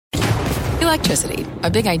Electricity, a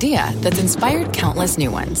big idea that's inspired countless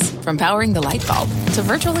new ones. From powering the light bulb to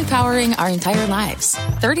virtually powering our entire lives.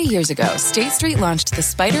 30 years ago, State Street launched the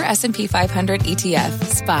SPDR S&P 500 ETF,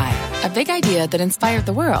 SPY. A big idea that inspired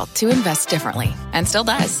the world to invest differently. And still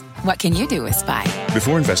does. What can you do with SPY?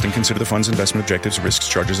 Before investing, consider the fund's investment objectives, risks,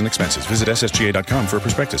 charges, and expenses. Visit ssga.com for a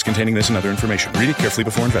prospectus containing this and other information. Read it carefully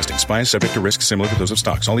before investing. SPY is subject to risks similar to those of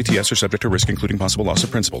stocks. All ETFs are subject to risk, including possible loss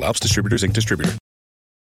of principal. Alps Distributors, Inc. Distributor.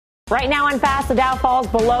 Right now on Fast, the Dow falls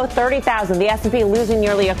below 30,000. The S&P losing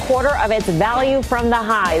nearly a quarter of its value from the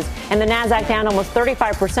highs. And the Nasdaq down almost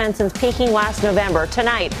 35% since peaking last November.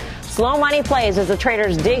 Tonight, slow money plays as the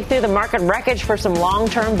traders dig through the market wreckage for some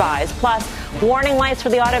long-term buys. Plus, warning lights for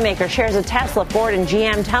the automaker. Shares of Tesla, Ford, and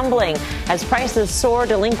GM tumbling as prices soar,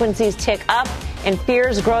 delinquencies tick up, and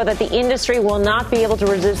fears grow that the industry will not be able to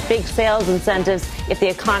resist big sales incentives if the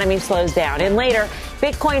economy slows down. And later,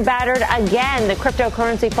 Bitcoin battered again, the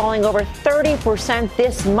cryptocurrency falling over 30%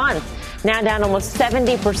 this month, now down almost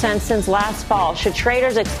 70% since last fall. Should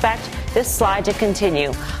traders expect this slide to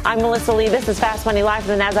continue? I'm Melissa Lee. This is Fast Money Live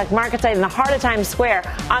from the Nasdaq market site in the heart of Times Square.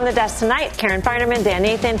 On the desk tonight, Karen Feinerman, Dan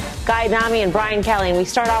Nathan, Guy Adami, and Brian Kelly. And we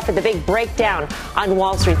start off with the big breakdown on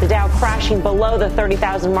Wall Street. The Dow crashing below the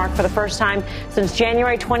 30,000 mark for the first time since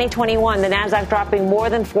January 2021. The Nasdaq dropping more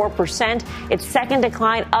than 4%. Its second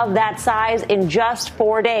decline of that size in just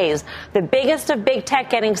 4 days. The biggest of big tech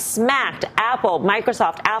getting smacked. Apple,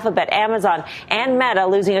 Microsoft, Alphabet, Amazon, and Meta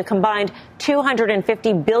losing a combined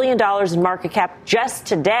 $250 billion in market cap just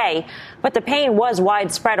today. But the pain was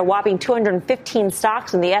widespread. A whopping 215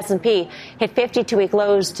 stocks in the S&P hit 52-week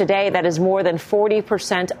lows today. That is more than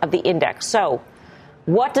 40% of the index. So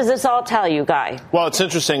what does this all tell you, Guy? Well, it's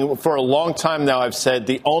interesting. For a long time now, I've said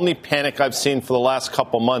the only panic I've seen for the last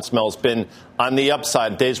couple months, Mel, has been on the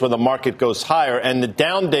upside, days where the market goes higher, and the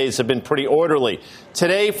down days have been pretty orderly.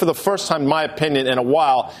 Today, for the first time, in my opinion, in a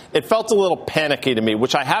while, it felt a little panicky to me,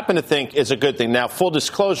 which I happen to think is a good thing. Now, full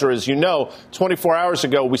disclosure, as you know, 24 hours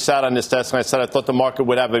ago, we sat on this desk and I said I thought the market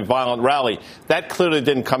would have a violent rally. That clearly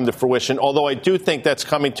didn't come to fruition, although I do think that's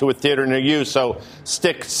coming to a theater near you, so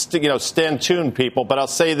stand tuned, people. But I'll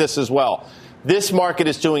say this as well. This market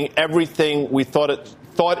is doing everything we thought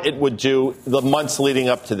it would do the months leading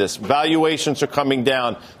up to this. Valuations are coming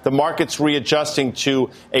down. The market's readjusting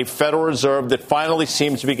to a Federal Reserve that finally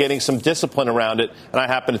seems to be getting some discipline around it, and I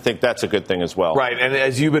happen to think that's a good thing as well. Right, and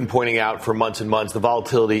as you've been pointing out for months and months, the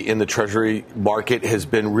volatility in the Treasury market has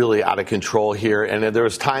been really out of control here, and there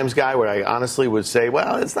was times, Guy, where I honestly would say,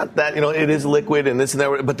 well, it's not that, it is liquid and this and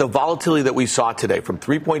that, but the volatility that we saw today from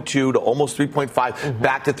 3.2 to almost 3.5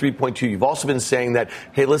 back to 3.2, you've also been saying that,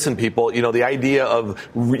 hey, listen, people, the idea of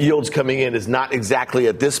yields coming in is not exactly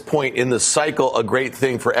at this point in the cycle a great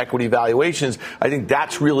thing for equity valuations. I think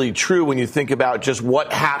that's really true when you think about just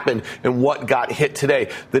what happened and what got hit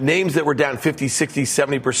today. The names that were down 50, 60,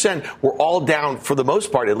 70% were all down for the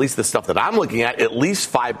most part, at least the stuff that I'm looking at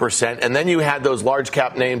least 5%. And then you had those large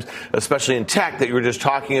cap names, especially in tech that you were just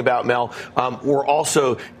talking about, Mel, were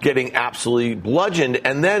also getting absolutely bludgeoned.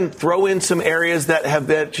 And then throw in some areas that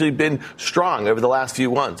have actually been strong over the last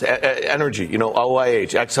few months. Energy, OIH,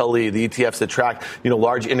 XLE, the ETFs that track,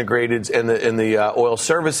 large integrateds and the oil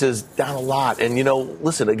services down a lot. And,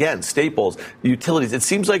 listen, again, staples, utilities. It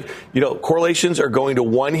seems like, correlations are going to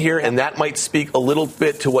one here, and that might speak a little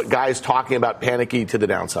bit to what Guy is talking about panicky to the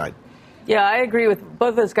downside. Yeah, I agree with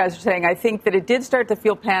both those guys are saying. I think that it did start to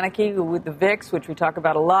feel panicky with the VIX, which we talk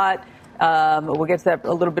about a lot. We'll get to that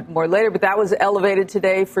a little bit more later, but that was elevated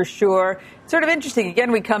today for sure. Sort of interesting.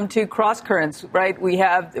 Again, we come to cross currents, right?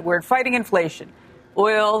 We're fighting inflation.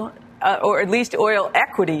 Oil, or at least oil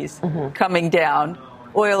equities coming down.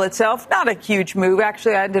 Oil itself, not a huge move.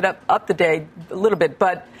 Actually, I ended up the day a little bit.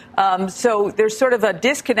 But so there's sort of a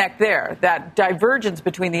disconnect there. That divergence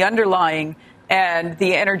between the underlying and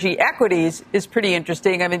the energy equities is pretty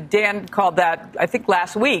interesting. I mean, Dan called that, I think,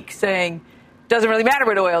 last week, saying it doesn't really matter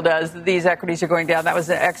what oil does. These equities are going down. That was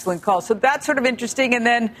an excellent call. So that's sort of interesting. And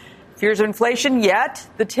then fears of inflation yet,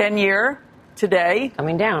 the 10-year today.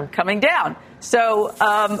 Coming down. So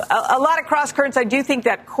a lot of cross currents. I do think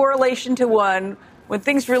that correlation to one, when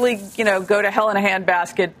things really, go to hell in a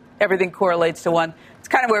handbasket, everything correlates to one. It's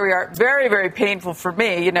kind of where we are. Very, very painful for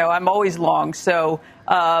me. I'm always long. So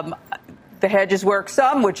the hedges work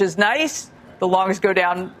some, which is nice. The longs go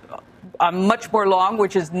down. I'm much more long,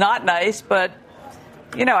 which is not nice. But,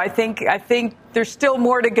 I think there's still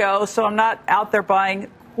more to go. So I'm not out there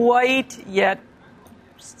buying quite yet,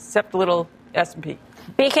 except a little S&P.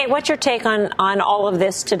 BK, what's your take on all of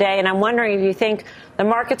this today? And I'm wondering if you think the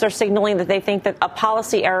markets are signaling that they think that a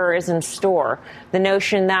policy error is in store. The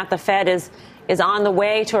notion that the Fed is is on the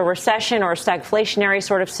way to a recession or a stagflationary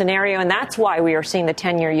sort of scenario, and that's why we are seeing the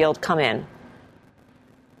 10-year yield come in.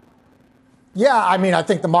 Yeah, I mean, I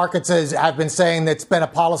think the markets have been saying that it's been a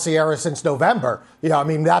policy error since November. I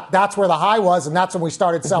mean, that's where the high was, and that's when we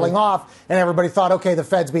started selling off, and everybody thought, okay, the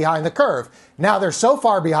Fed's behind the curve. Now they're so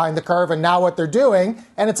far behind the curve, and now what they're doing,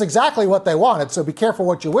 and it's exactly what they wanted, so be careful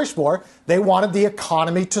what you wish for. They wanted the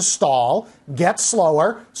economy to stall, get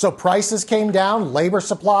slower, so prices came down, labor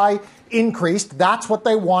supply increased. That's what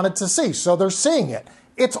they wanted to see, so they're seeing it.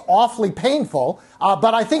 It's awfully painful.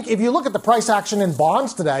 But I think if you look at the price action in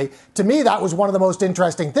bonds today, to me, that was one of the most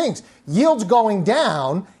interesting things. Yields going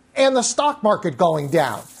down and the stock market going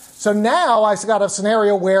down. So now I've got a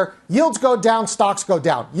scenario where yields go down, stocks go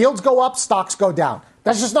down. Yields go up, stocks go down.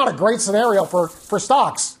 That's just not a great scenario for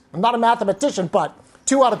stocks. I'm not a mathematician, but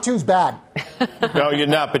 2 out of 2 is bad. No, you're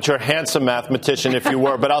not, but you're a handsome mathematician if you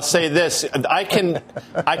were. But I'll say this. I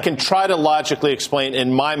can try to logically explain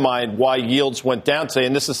in my mind why yields went down today,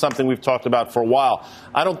 and this is something we've talked about for a while.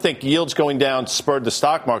 I don't think yields going down spurred the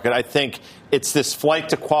stock market. I think it's this flight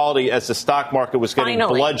to quality as the stock market was getting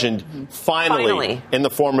bludgeoned finally in the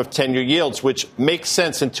form of 10-year yields, which makes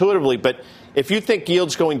sense intuitively. But if you think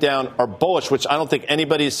yields going down are bullish, which I don't think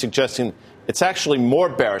anybody is suggesting, it's actually more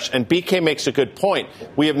bearish. And BK makes a good point.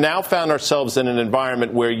 We have now found ourselves in an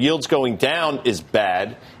environment where yields going down is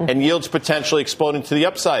bad and yields potentially exploding to the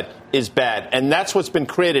upside is bad. And that's what's been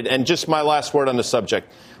created. And just my last word on the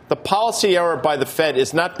subject. The policy error by the Fed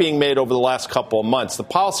is not being made over the last couple of months. The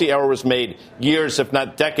policy error was made years, if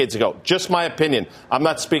not decades ago. Just my opinion. I'm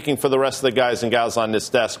not speaking for the rest of the guys and gals on this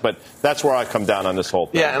desk, but that's where I come down on this whole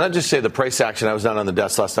thing. Yeah, and I'll just say the price action. I was down on the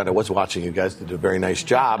desk last night. I was watching. You guys did a very nice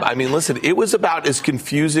job. I mean, listen, it was about as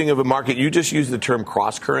confusing of a market. You just used the term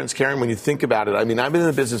cross currents, Karen. When you think about it, I mean, I've been in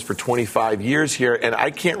the business for 25 years here, and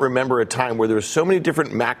I can't remember a time where there were so many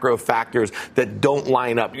different macro factors that don't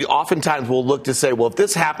line up. Oftentimes we'll look to say, well, if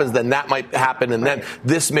this happens, then that might happen, and then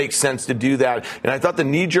this makes sense to do that. And I thought the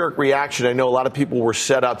knee-jerk reaction, I know a lot of people were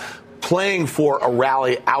set up playing for a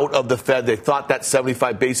rally out of the Fed. They thought that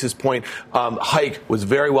 75 basis point hike was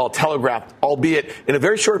very well telegraphed, albeit in a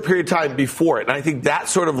very short period of time before it. And I think that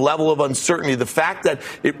sort of level of uncertainty, the fact that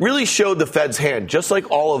it really showed the Fed's hand, just like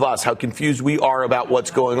all of us, how confused we are about what's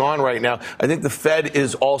going on right now. I think the Fed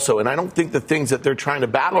is also, and I don't think the things that they're trying to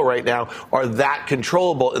battle right now are that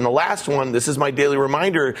controllable. And the last one, this is my daily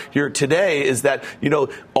reminder here today, is that,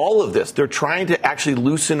 all of this, they're trying to actually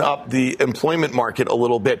loosen up the employment market a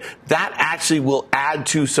little bit. That actually will add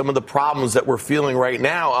to some of the problems that we're feeling right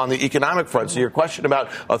now on the economic front. So your question about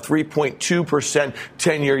a 3.2%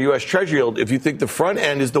 10-year U.S. Treasury yield, if you think the front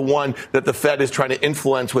end is the one that the Fed is trying to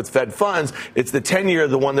influence with Fed funds, it's the 10-year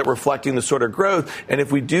the one that reflecting the sort of growth. And if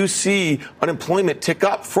we do see unemployment tick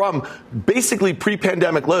up from basically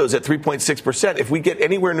pre-pandemic lows at 3.6%, if we get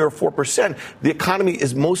anywhere near 4%, the economy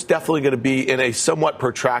is most definitely going to be in a somewhat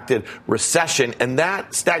protracted recession. And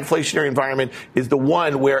that stagflationary environment is the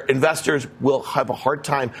one where investors will have a hard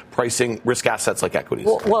time pricing risk assets like equities.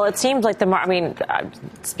 Well, it seems like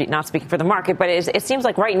not speaking for the market, but it seems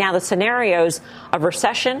like right now the scenarios of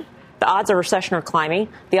recession, the odds of recession are climbing.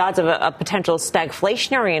 The odds of a potential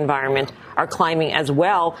stagflationary environment are climbing as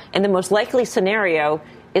well. And the most likely scenario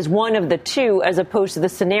is one of the two, as opposed to the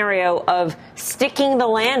scenario of sticking the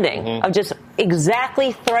landing, of just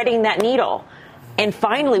exactly threading that needle. And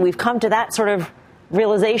finally, we've come to that sort of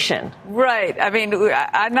realization. Right. I mean,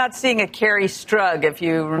 I'm not seeing a Carrie Strug, if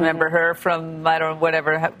you remember her from, I don't know,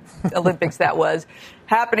 whatever Olympics that was,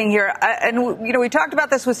 happening here. And, we talked about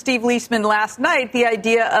this with Steve Leisman last night, the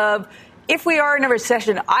idea of if we are in a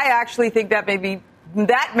recession, I actually think that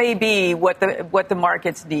may be what the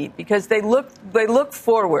markets need, because they look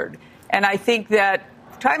forward. And I think that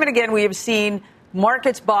time and again we have seen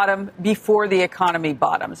markets bottom before the economy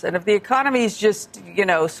bottoms. And if the economy is just,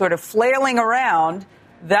 sort of flailing around,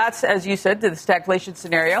 that's, as you said, the stagflation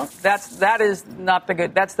scenario. That is not the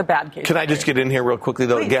good. That's the bad case. Can I just get in here real quickly,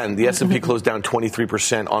 though? Please. Again, the S&P closed down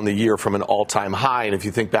 23% on the year from an all-time high. And if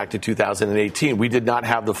you think back to 2018, we did not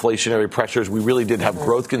have the inflationary pressures. We really did have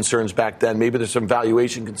growth concerns back then. Maybe there's some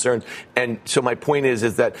valuation concerns. And so my point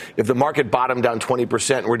is that if the market bottomed down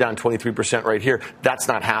 20% and we're down 23% right here, that's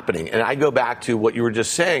not happening. And I go back to what you were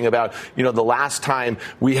just saying about, the last time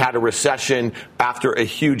we had a recession after a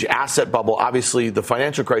huge asset bubble. Obviously, the financial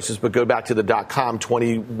financial crisis, but go back to the dot-com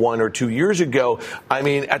 21 or 2 years ago. I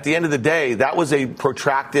mean, at the end of the day, that was a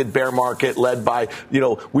protracted bear market led by,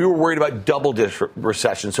 we were worried about double-digit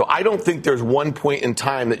recession. So I don't think there's one point in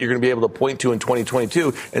time that you're going to be able to point to in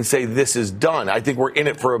 2022 and say this is done. I think we're in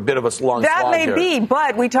it for a bit of a long slog That may here. be,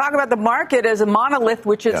 but we talk about the market as a monolith,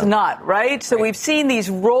 which it's not, right? So we've seen these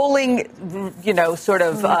rolling,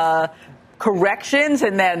 corrections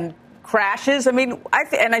and then crashes. I mean,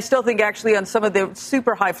 I still think actually on some of the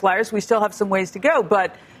super high flyers, we still have some ways to go.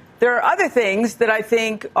 But there are other things that I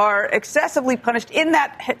think are excessively punished in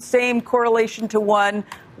that same correlation to one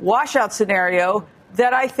washout scenario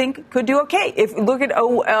that I think could do okay. If you look at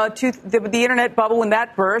the internet bubble when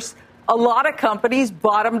that burst, a lot of companies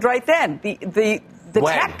bottomed right then. The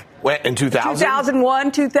tech. In 2000?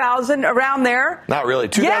 2001, 2000, around there. Not really.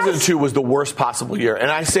 2002 was the worst possible year.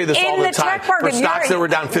 And I say this all the time. For stocks that were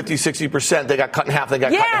down 50, 60%, they got cut in half. They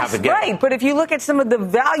got cut in half again. Right. But if you look at some of the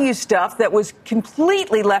value stuff that was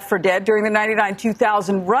completely left for dead during the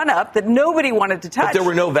 99-2000 run-up that nobody wanted to touch. But there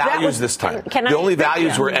were no values this time. The only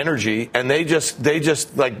values were energy, and they just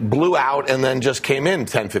blew out and then just came in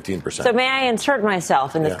 10, 15%. So may I insert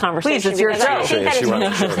myself in this conversation? Please, it's your show. I think that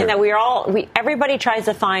it's interesting that everybody tries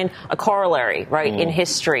to find a corollary, right, in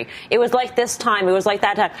history. It was like this time. It was like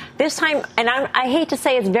that time. This time, and I hate to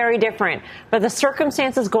say it's very different, but the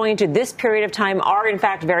circumstances going into this period of time are, in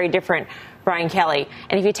fact, very different, Brian Kelly.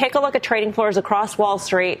 And if you take a look at trading floors across Wall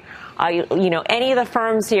Street, any of the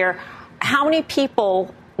firms here, how many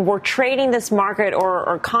people were trading this market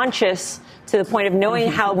or conscious to the point of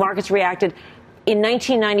knowing how markets reacted in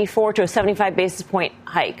 1994 to a 75 basis point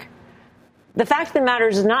hike? The fact of the matter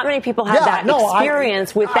is not many people have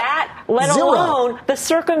experience with that, let alone the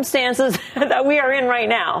circumstances that we are in right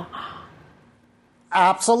now.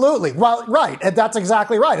 Absolutely. Well, right. That's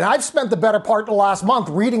exactly right. And I've spent the better part of the last month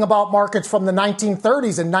reading about markets from the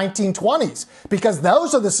 1930s and 1920s, because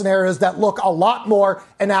those are the scenarios that look a lot more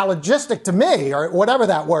analogistic to me, or whatever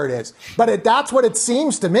that word is. But that's what it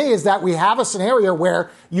seems to me, is that we have a scenario where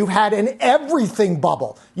you've had an everything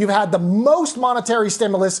bubble. You've had the most monetary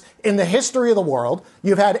stimulus in the history of the world.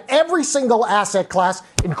 You've had every single asset class,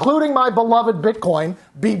 including my beloved Bitcoin,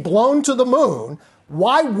 be blown to the moon.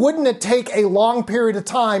 Why wouldn't it take a long period of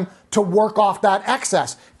time to work off that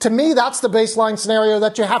excess? To me, that's the baseline scenario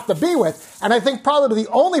that you have to be with. And I think probably the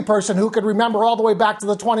only person who could remember all the way back to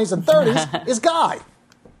the 20s and 30s is Guy.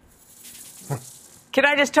 Can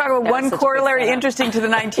I just talk about one corollary interesting to the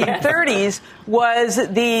 1930s was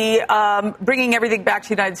the bringing everything back to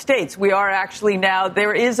the United States. We are actually now,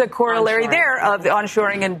 there is a corollary there of the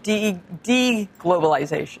onshoring and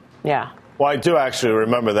de-globalization. Yeah. Well, I do actually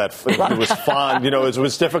remember that. It was fun. It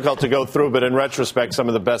was difficult to go through, but in retrospect, some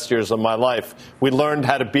of the best years of my life. We learned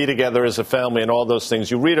how to be together as a family and all those things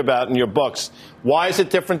you read about in your books. Why is it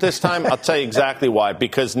different this time? I'll tell you exactly why.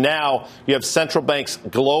 Because now you have central banks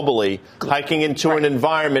globally hiking into an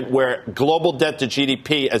environment where global debt to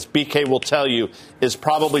GDP, as BK will tell you, is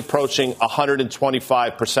probably approaching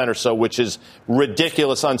 125% or so, which is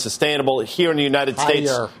ridiculous, unsustainable. Here in the United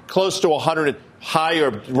States, close to 100%. Higher,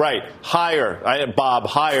 right, higher, Bob,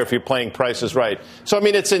 higher if you're playing prices right. So, I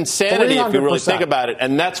mean, it's insanity 300%. If you really think about it,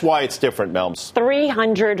 and that's why it's different, Melms.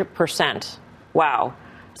 300%. Wow.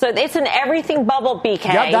 So it's an everything bubble, BK.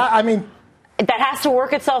 Yeah, that has to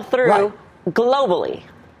work itself through globally.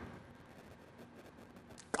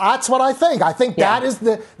 That's what I think. I think that is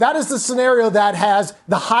the scenario that has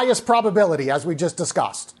the highest probability, as we just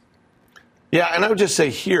discussed. Yeah, and I would just say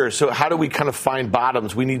here, so how do we kind of find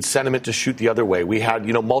bottoms? We need sentiment to shoot the other way. We had,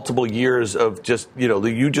 multiple years of just,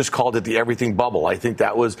 you just called it the everything bubble. I think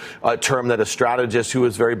that was a term that a strategist who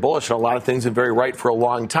was very bullish on a lot of things and very right for a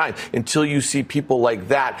long time, until you see people like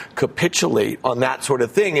that capitulate on that sort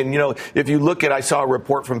of thing. And, if you look at, I saw a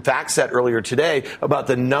report from FactSet earlier today about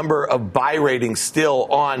the number of buy ratings still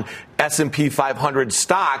on S&P 500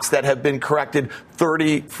 stocks that have been corrected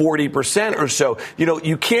 30, 40% or so.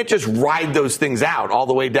 You can't just ride those things out all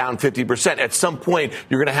the way down 50%. At some point,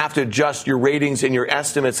 you're going to have to adjust your ratings and your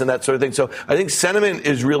estimates and that sort of thing. So I think sentiment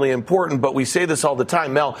is really important, but we say this all the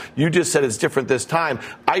time. Mel, you just said it's different this time.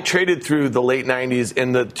 I traded through the late 90s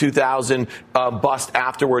and the 2000 bust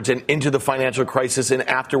afterwards and into the financial crisis and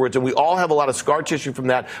afterwards, and we all have a lot of scar tissue from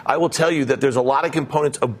that. I will tell you that there's a lot of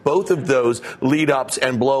components of both of those lead-ups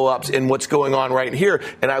and blow-ups in what's going on right here.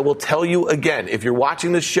 And I will tell you again, if you're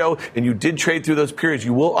watching this show and you did trade through those periods,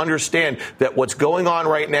 you will understand that what's going on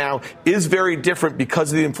right now is very different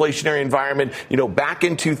because of the inflationary environment. Back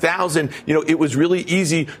in 2000, it was really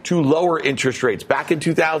easy to lower interest rates. Back in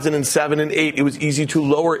 2007 and 8, it was easy to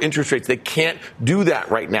lower interest rates. They can't do that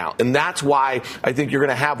right now. And that's why I think you're going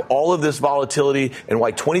to have all of this volatility and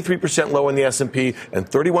why 23% lower in the S&P and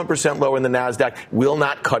 31% lower in the NASDAQ will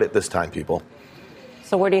not cut it this time, people.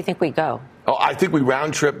 So where do you think we go? Oh, I think we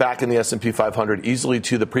round trip back in the S&P 500 easily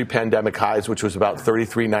to the pre-pandemic highs, which was about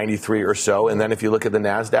 33.93 or so. And then if you look at the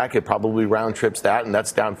NASDAQ, it probably round trips that, and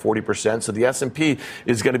that's down 40%. So the S&P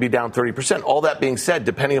is going to be down 30%. All that being said,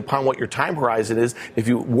 depending upon what your time horizon is, if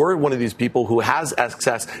you were one of these people who has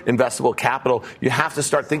excess investable capital, you have to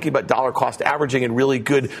start thinking about dollar cost averaging in really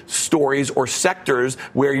good stories or sectors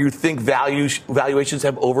where you think valuations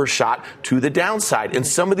have overshot to the downside. And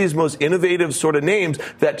some of these most innovative sort of names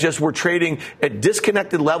that just were trading at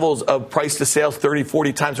disconnected levels of price to sales 30,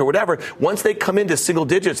 40 times or whatever, once they come into single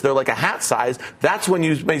digits, they're like a hat size. That's when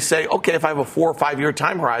you may say, okay, if I have a 4 or 5 year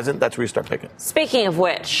time horizon, that's where you start picking. Speaking of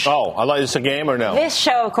which. Oh, I like this a game or no? This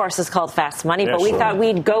show, of course, is called Fast Money, but we thought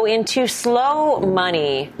we'd go into slow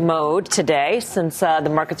money mode today since the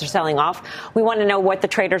markets are selling off. We want to know what the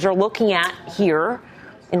traders are looking at here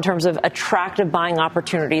in terms of attractive buying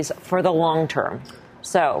opportunities for the long term.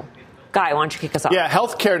 So, Guy, why don't you kick us off? Yeah,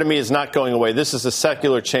 healthcare to me is not going away. This is a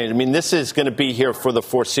secular change. I mean, this is going to be here for the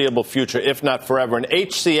foreseeable future, if not forever. And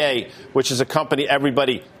HCA, which is a company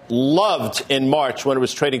everybody loved in March when it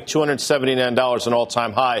was trading $279, an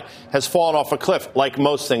all-time high, has fallen off a cliff, like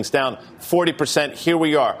most things, down 40%. Here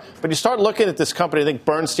we are. But you start looking at this company, I think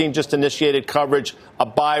Bernstein just initiated coverage, a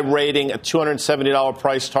buy rating, a $270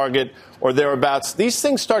 price target or thereabouts. These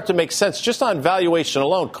things start to make sense just on valuation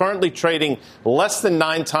alone. Currently trading less than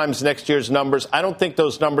 9 times next year's numbers. I don't think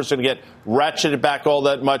those numbers are going to get ratcheted back all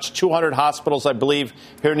that much. 200 hospitals, I believe,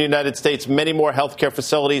 here in the United States, many more healthcare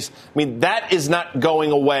facilities. I mean, that is not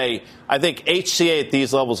going away. I think HCA at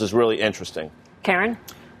these levels is really interesting. Karen?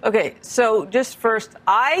 Okay, so just first,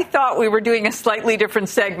 I thought we were doing a slightly different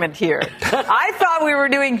segment here. I thought we were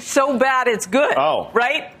doing so bad it's good. Oh.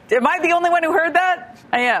 Right? Am I the only one who heard that?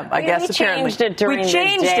 I am, I guess, apparently. We changed it during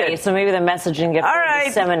the day, so maybe the messaging gets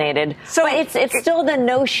disseminated. So but it's still the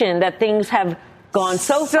notion that things have gone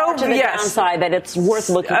so far to the downside that it's worth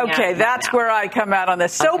looking at. Okay, that's where I come out on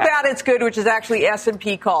this. So bad it's good, which is actually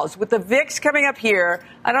S&P calls. With the VIX coming up here,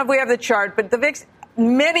 I don't know if we have the chart, but the VIX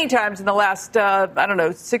many times in the last,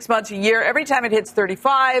 6 months, a year, every time it hits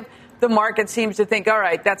 35, the market seems to think, all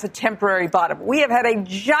right, that's a temporary bottom. We have had a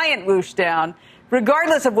giant whoosh down,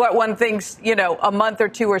 regardless of what one thinks, a month or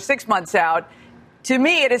 2 or 6 months out. To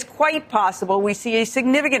me, it is quite possible we see a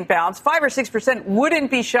significant bounce. 5 or 6%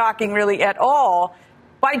 wouldn't be shocking really at all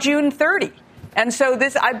by June 30. And so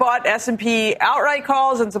I bought S&P outright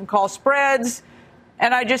calls and some call spreads.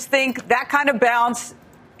 And I just think that kind of bounce,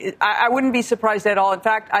 I wouldn't be surprised at all. In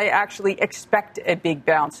fact, I actually expect a big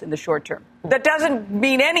bounce in the short term. That doesn't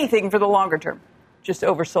mean anything for the longer term. Just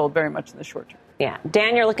oversold very much in the short term. Yeah.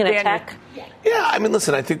 Dan, you're looking at tech? Yeah, I mean,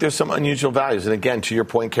 listen, I think there's some unusual values. And again, to your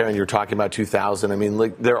point, Karen, you're talking about 2000. I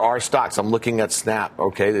mean, there are stocks. I'm looking at Snap,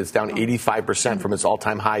 okay? It's down 85% from its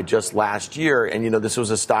all-time high just last year. And, this was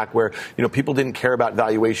a stock where, people didn't care about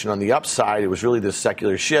valuation on the upside. It was really this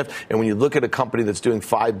secular shift. And when you look at a company that's doing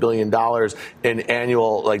 $5 billion in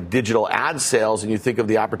annual, digital ad sales, and you think of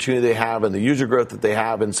the opportunity they have and the user growth that they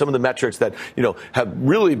have and some of the metrics that, have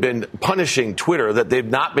really been punishing Twitter that they've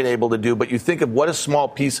not been able to do. But you think of what a small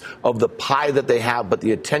piece of the pie that they have, but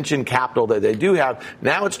the attention capital that they do have.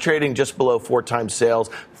 Now it's trading just below 4 times sales,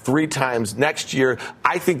 3 times next year.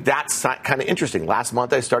 I think that's kind of interesting. Last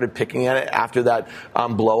month, I started picking at it after that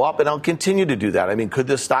blow up, and I'll continue to do that. I mean, could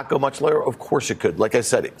this stock go much lower? Of course it could. Like I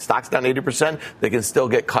said, stock's down 80%. They can still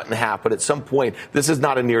get cut in half. But at some point, this is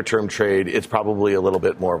not a near-term trade. It's probably a little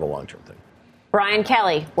bit more of a long-term thing. Brian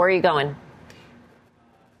Kelly, where are you going?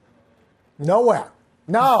 Nowhere.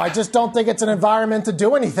 No, I just don't think it's an environment to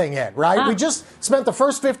do anything in, right? We just spent the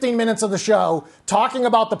first 15 minutes of the show talking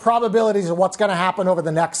about the probabilities of what's going to happen over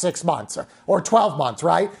the next 6 months or 12 months,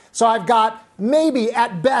 right? So I've got maybe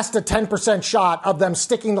at best a 10% shot of them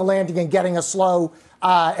sticking the landing and getting a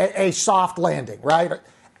a soft landing, right?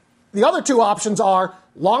 The other 2 options are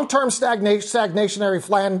long-term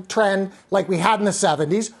stagnationary trend like we had in the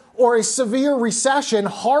 70s or a severe recession,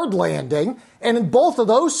 hard landing. And in both of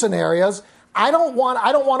those scenarios, I don't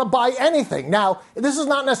want to buy anything. Now, this is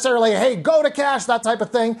not necessarily, hey, go to cash, that type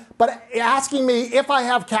of thing. But asking me if I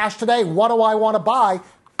have cash today, what do I want to buy?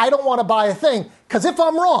 I don't want to buy a thing. Because if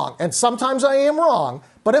I'm wrong, and sometimes I am wrong,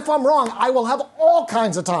 But if I'm wrong, I will have all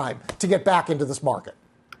kinds of time to get back into this market.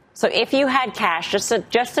 So if you had cash, just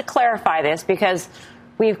to clarify this, because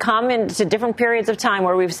we've come into different periods of time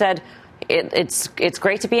where we've said it's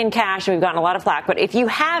great to be in cash and we've gotten a lot of flack. But if you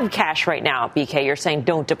have cash right now, BK, you're saying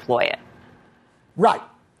don't deploy it. Right.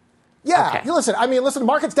 Yeah. Okay. Listen, the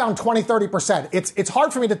market's down 20, 30%. It's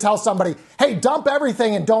hard for me to tell somebody, hey, dump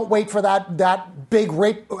everything and don't wait for that big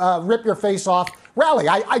rip your face off rally.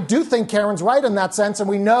 I do think Karen's right in that sense. And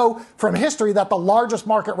we know from history that the largest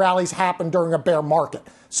market rallies happen during a bear market.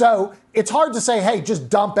 So it's hard to say, hey, just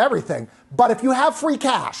dump everything. But if you have free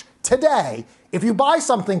cash today, if you buy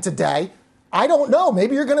something today, I don't know,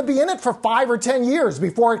 maybe you're going to be in it for 5 or 10 years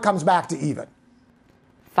before it comes back to even.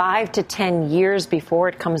 5 to 10 years before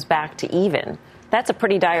it comes back to even. That's a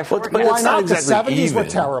pretty dire forecast. But why not? Exactly the 70s even. were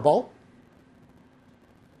terrible.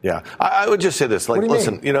 Yeah, I would just say this. Like,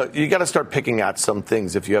 listen, mean? You got to start picking out some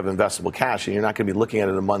things if you have investable cash, and you're not going to be looking at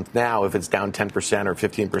it a month now if it's down 10% or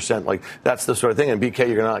 15%. Like, that's the sort of thing. And BK,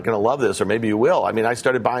 you're not going to love this, or maybe you will. I mean, I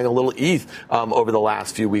started buying a little ETH over the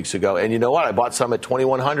last few weeks ago, and you know what? I bought some at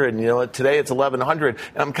 2,100, and you know what? Today it's 1,100,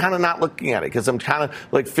 and I'm kind of not looking at it because I'm kind of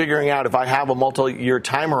like figuring out if I have a multi-year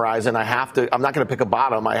time horizon, I'm not going to pick a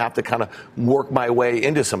bottom. I have to kind of work my way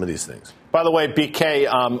into some of these things. By the way, BK,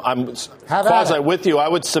 I'm quasi with you. I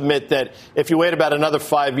would submit that if you wait about another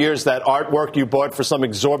 5 years, that artwork you bought for some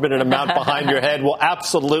exorbitant amount behind your head will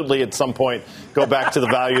absolutely at some point go back to the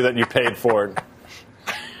value that you paid for it.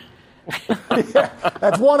 Yeah,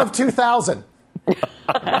 that's one of 2,000. All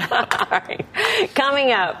right.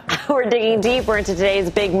 Coming up, we're digging deeper into today's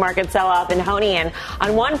big market sell-off and honing in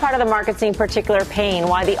on one part of the market seeing particular pain,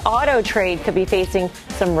 why the auto trade could be facing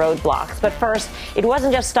some roadblocks. But first, it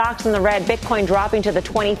wasn't just stocks in the red. Bitcoin dropping to the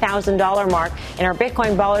 $20,000 mark, and our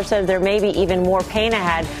Bitcoin baller says there may be even more pain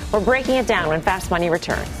ahead. We're breaking it down when Fast Money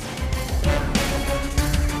returns.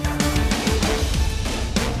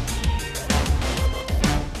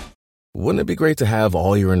 Wouldn't it be great to have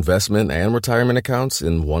all your investment and retirement accounts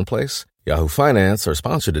in one place? Yahoo Finance, our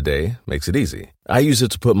sponsor today, makes it easy. I use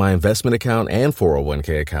it to put my investment account and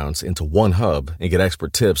 401k accounts into one hub and get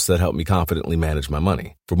expert tips that help me confidently manage my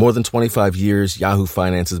money. For more than 25 years, Yahoo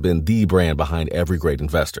Finance has been the brand behind every great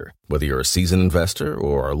investor. Whether you're a seasoned investor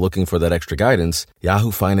or are looking for that extra guidance,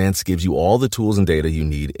 Yahoo Finance gives you all the tools and data you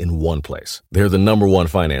need in one place. They're the #1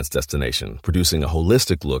 finance destination, producing a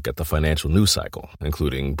holistic look at the financial news cycle,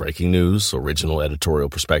 including breaking news, original editorial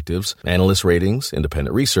perspectives, analyst ratings,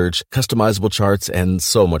 independent research, customizable charts, and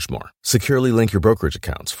so much more. Securely link your brokerage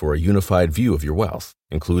accounts for a unified view of your wealth,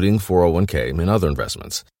 including 401k and other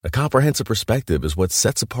investments. A comprehensive perspective is what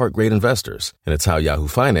sets apart great investors, and it's how Yahoo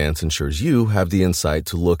Finance ensures you have the insight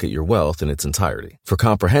to look at your wealth in its entirety. For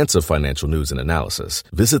comprehensive financial news and analysis,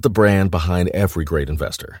 visit the brand behind every great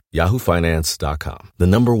investor, yahoofinance.com, the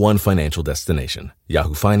 #1 financial destination,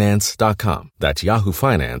 yahoofinance.com. That's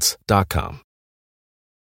yahoofinance.com.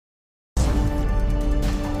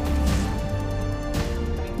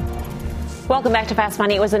 Welcome back to Fast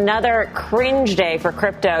Money. It was another cringe day for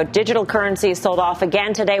crypto. Digital currencies sold off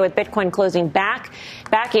again today with Bitcoin closing back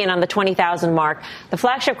in on the 20,000 mark. The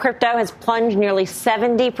flagship crypto has plunged nearly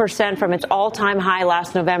 70% from its all-time high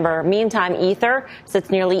last November. Meantime, Ether sits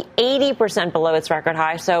nearly 80% below its record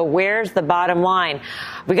high. So where's the bottom line?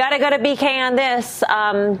 We got to go to BK on this.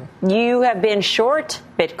 You have been short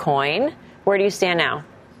Bitcoin. Where do you stand now?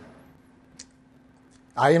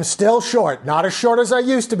 I am still short. Not as short as I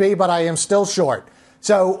used to be, but I am still short.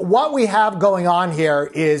 So what we have going on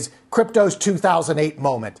here is crypto's 2008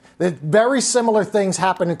 moment. Very similar things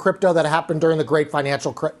happened in crypto that happened during the great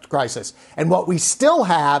financial crisis. And what we still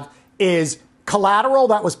have is collateral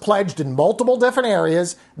that was pledged in multiple different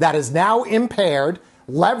areas that is now impaired,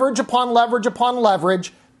 leverage upon leverage upon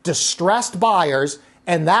leverage, distressed buyers,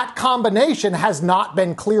 and that combination has not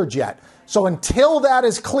been cleared yet. So until that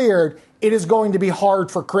is cleared, it is going to be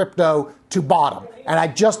hard for crypto to bottom. And I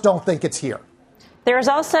just don't think it's here. There's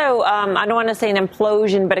also, I don't want to say an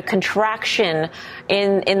implosion, but a contraction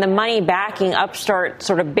in the money backing upstart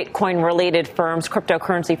sort of Bitcoin-related firms,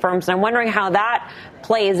 cryptocurrency firms. And I'm wondering how that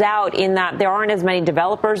plays out in that there aren't as many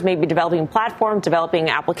developers, maybe developing platforms, developing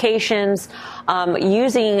applications,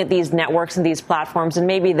 using these networks and these platforms. And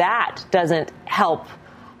maybe that doesn't help,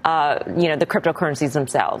 the cryptocurrencies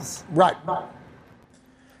themselves. Right.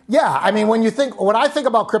 Yeah, I mean, when I think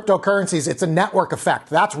about cryptocurrencies, it's a network effect.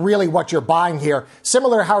 That's really what you're buying here.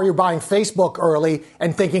 Similar to how you're buying Facebook early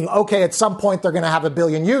and thinking, okay, at some point they're going to have 1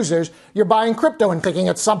 billion users. You're buying crypto and thinking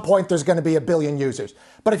at some point there's going to be 1 billion users.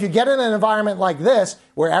 But if you get in an environment like this,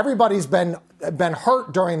 where everybody's been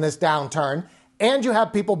hurt during this downturn, and you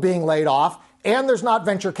have people being laid off, and there's not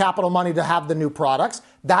venture capital money to have the new products,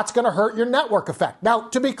 that's going to hurt your network effect. Now,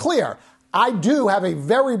 to be clear, I do have a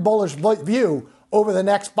very bullish view over the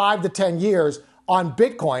next 5 to 10 years on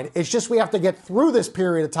Bitcoin. It's just we have to get through this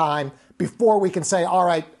period of time before we can say, all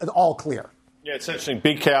right, all clear. Yeah, it's interesting.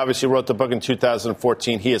 BK obviously wrote the book in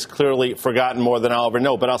 2014. He has clearly forgotten more than I'll ever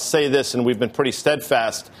know. But I'll say this, and we've been pretty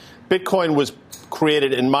steadfast. Bitcoin was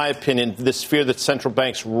created, in my opinion, this fear that central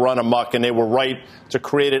banks run amok, and they were right to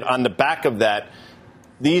create it on the back of that.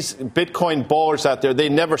 These Bitcoin ballers out there, they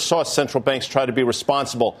never saw central banks try to be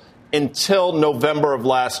responsible until November of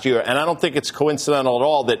last year. And I don't think it's coincidental at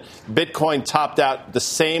all that Bitcoin topped out the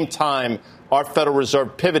same time our Federal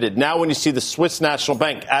Reserve pivoted. Now when you see the Swiss National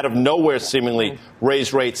Bank out of nowhere seemingly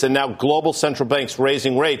raise rates, and now global central banks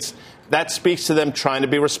raising rates, that speaks to them trying to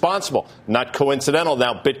be responsible. Not coincidental.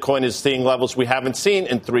 Now Bitcoin is seeing levels we haven't seen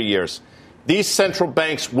in 3 years. These central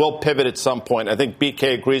banks will pivot at some point. I think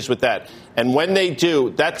BK agrees with that. And when they do,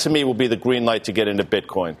 that to me will be the green light to get into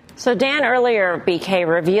Bitcoin. So Dan earlier, BK,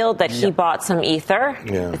 revealed that he bought some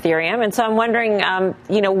Ethereum. And so I'm wondering,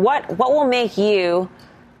 what will make you,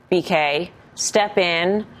 BK, step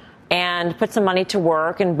in and put some money to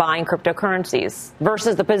work in buying cryptocurrencies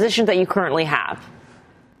versus the positions that you currently have?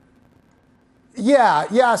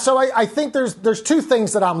 Yeah. So I think there's two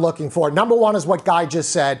things that I'm looking for. Number one is what Guy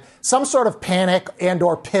just said, some sort of panic and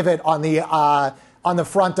or pivot on the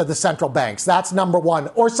front of the central banks. That's number one,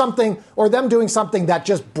 or them doing something that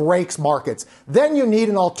just breaks markets. Then you need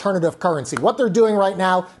an alternative currency. What they're doing right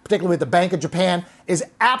now, particularly with the Bank of Japan, is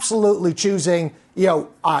absolutely choosing,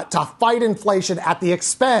 to fight inflation at the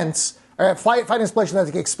expense. Fight inflation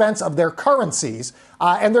at the expense of their currencies,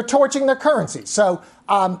 and they're torching their currencies. So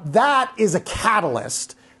that is a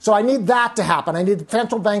catalyst. So I need that to happen. I need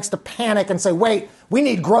central banks to panic and say, wait, we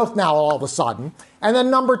need growth now all of a sudden. And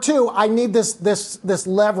then number two, I need this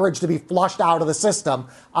leverage to be flushed out of the system.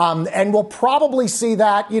 And we'll probably see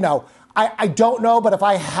that, I don't know, but if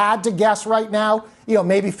I had to guess right now,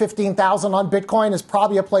 maybe 15,000 on Bitcoin is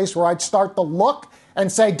probably a place where I'd start to look and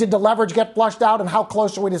say, did the leverage get flushed out, and how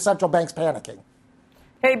close are we to central banks panicking?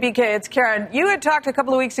 Hey, BK, it's Karen. You had talked a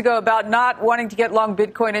couple of weeks ago about not wanting to get long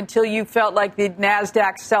Bitcoin until you felt like the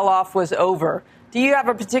NASDAQ sell-off was over. Do you have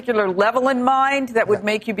a particular level in mind that would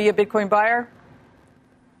make you be a Bitcoin buyer?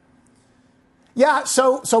 Yeah,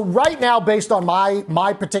 so right now, based on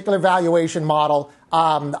my particular valuation model,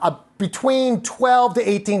 between 12 to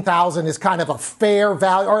 18,000 is kind of a fair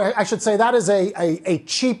value, or I should say that is a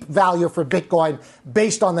cheap value for Bitcoin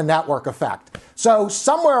based on the network effect. So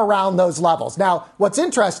somewhere around those levels. Now, what's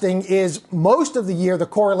interesting is most of the year, the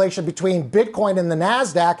correlation between Bitcoin and the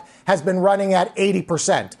NASDAQ has been running at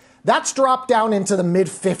 80%. That's dropped down into the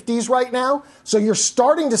mid-50s right now. So you're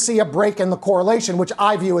starting to see a break in the correlation, which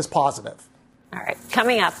I view as positive. All right.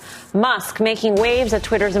 Coming up, Musk making waves at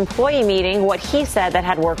Twitter's employee meeting, what he said that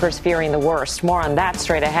had workers fearing the worst. More on that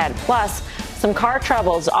straight ahead. Plus, some car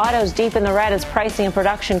troubles, autos deep in the red as pricing and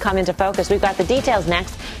production come into focus. We've got the details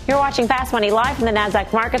next. You're watching Fast Money live from the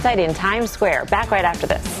NASDAQ market site in Times Square. Back right after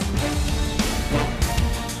this.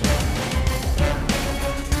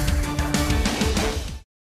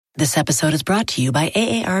 This episode is brought to you by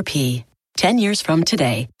AARP. 10 years from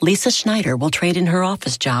today, Lisa Schneider will trade in her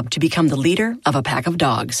office job to become the leader of a pack of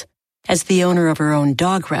dogs. As the owner of her own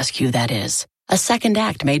dog rescue, that is. A second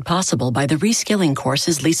act made possible by the reskilling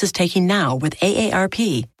courses Lisa's taking now with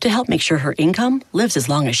AARP to help make sure her income lives as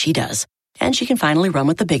long as she does. And she can finally run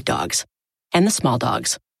with the big dogs. And the small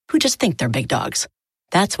dogs, who just think they're big dogs.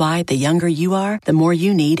 That's why the younger you are, the more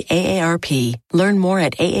you need AARP. Learn more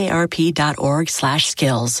at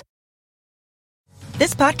aarp.org/skills.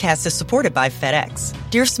 This podcast is supported by FedEx.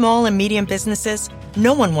 Dear small and medium businesses,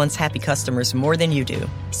 no one wants happy customers more than you do.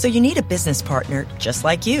 So you need a business partner just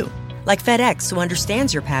like you. Like FedEx, who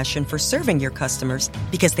understands your passion for serving your customers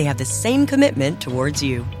because they have the same commitment towards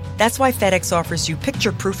you. That's why FedEx offers you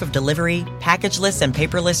picture proof of delivery, packageless and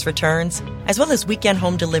paperless returns, as well as weekend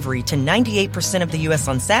home delivery to 98% of the U.S.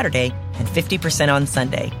 on Saturday and 50% on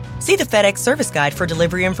Sunday. See the FedEx service guide for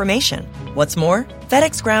delivery information. What's more,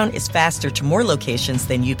 FedEx Ground is faster to more locations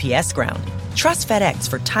than UPS Ground. Trust FedEx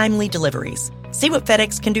for timely deliveries. See what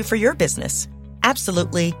FedEx can do for your business.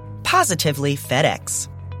 Absolutely, positively FedEx.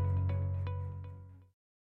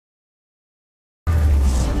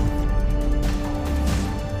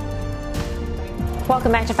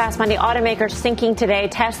 Welcome back to Fast Money. Automakers sinking today.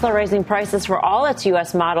 Tesla raising prices for all its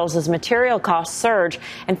U.S. models as material costs surge.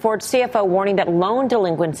 And Ford's CFO warning that loan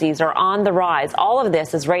delinquencies are on the rise. All of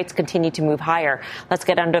this as rates continue to move higher. Let's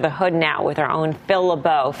get under the hood now with our own Phil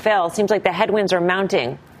LeBeau. Phil, seems like the headwinds are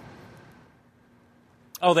mounting.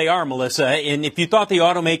 Oh, they are, Melissa. And if you thought the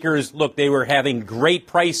automakers, look, they were having great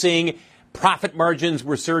pricing, profit margins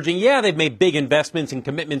were surging. Yeah, they've made big investments and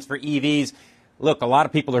commitments for EVs. Look, a lot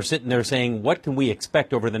of people are sitting there saying, what can we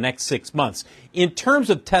expect over the next 6 months? In terms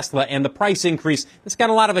of Tesla and the price increase, it's got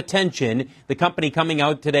a lot of attention. The company coming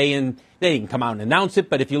out today, and they didn't come out and announce it,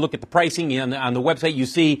 but if you look at the pricing on the website, you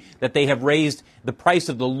see that they have raised the price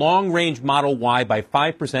of the long-range Model Y by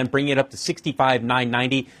 5%, bringing it up to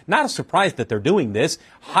 $65,990. Not a surprise that they're doing this.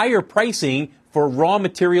 Higher pricing for raw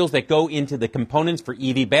materials that go into the components for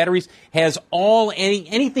EV batteries has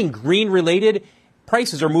anything green-related.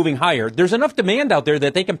 Prices are moving higher. There's enough demand out there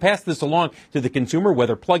that they can pass this along to the consumer,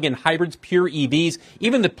 whether plug-in hybrids, pure EVs,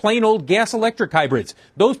 even the plain old gas-electric hybrids.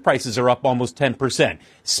 Those prices are up almost 10%.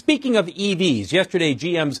 Speaking of EVs, yesterday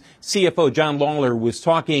GM's CFO John Lawler was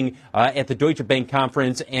talking at the Deutsche Bank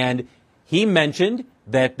conference, and he mentioned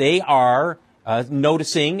that they are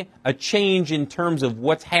noticing a change in terms of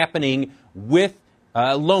what's happening with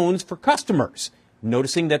loans for customers,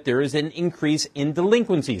 noticing that there is an increase in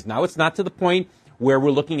delinquencies. Now, it's not to the point where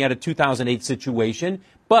we're looking at a 2008 situation,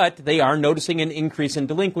 but they are noticing an increase in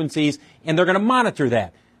delinquencies, and they're going to monitor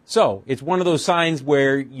that. So it's one of those signs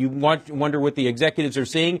where you wonder what the executives are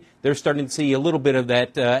seeing. They're starting to see a little bit of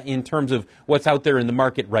that in terms of what's out there in the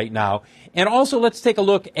market right now. And also, let's take a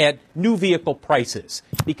look at new vehicle prices,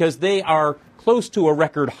 because they are close to a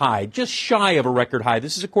record high, just shy of a record high.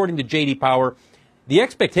 This is according to J.D. Power. The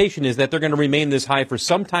expectation is that they're going to remain this high for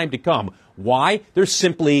some time to come. Why? There's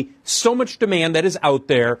simply so much demand that is out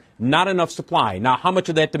there, not enough supply. Now, how much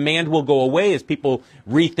of that demand will go away as people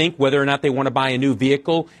rethink whether or not they want to buy a new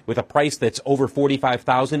vehicle with a price that's over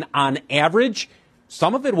 $45,000 on average?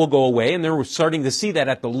 Some of it will go away, and they're starting to see that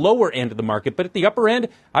at the lower end of the market. But at the upper end,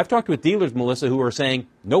 I've talked with dealers, Melissa, who are saying,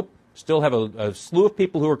 nope, still have a slew of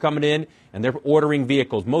people who are coming in, and they're ordering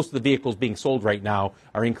vehicles. Most of the vehicles being sold right now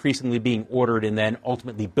are increasingly being ordered and then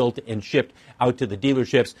ultimately built and shipped out to the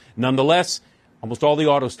dealerships. Nonetheless, almost all the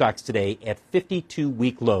auto stocks today at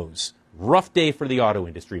 52-week lows. Rough day for the auto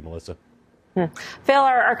industry, Melissa. Phil,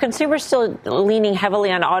 are consumers still leaning heavily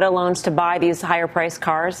on auto loans to buy these higher-priced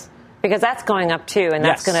cars? Because that's going up, too, and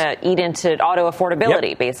that's going to eat into auto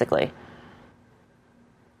affordability, basically.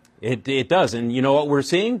 It does. And you know what we're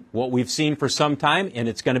seeing? What we've seen for some time, and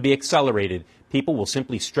it's going to be accelerated. People will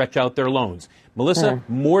simply stretch out their loans. Melissa,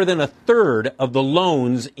 more than a third of the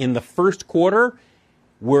loans in the first quarter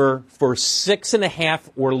were for 6.5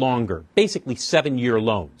 or longer, basically 7-year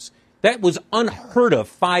loans. That was unheard of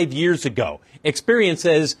 5 years ago. Experian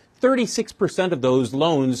says 36% of those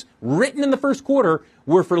loans written in the first quarter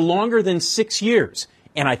were for longer than 6 years.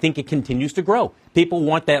 And I think it continues to grow. People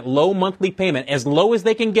want that low monthly payment, as low as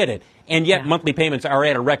they can get it. And yet monthly payments are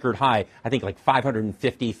at a record high, I think like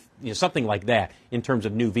 $550, something like that, in terms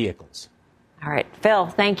of new vehicles. All right. Phil,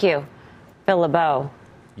 thank you. Phil LeBeau.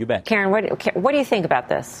 You bet. Karen, what do you think about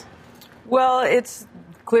this? Well, it's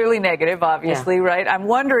clearly negative, obviously, right? I'm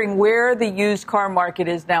wondering where the used car market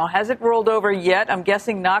is now. Has it rolled over yet? I'm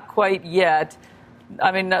guessing not quite yet.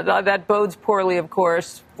 I mean, that bodes poorly, of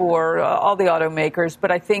course, for all the automakers. But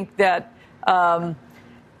I think that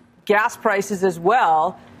gas prices as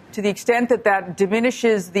well, to the extent that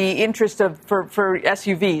diminishes the interest for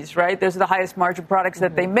SUVs, right? Those are the highest margin products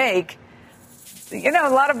that they make. You know,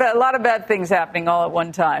 a lot of bad things happening all at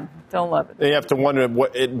one time. Don't love it. You have to wonder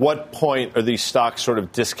at what point are these stocks sort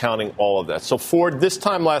of discounting all of that? So Ford, this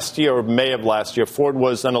time last year, or May of last year, Ford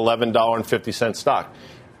was an $11.50 stock.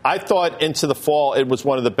 I thought into the fall it was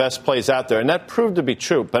one of the best plays out there, and that proved to be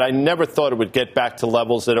true. But I never thought it would get back to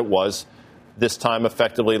levels that it was this time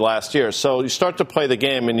effectively last year. So you start to play the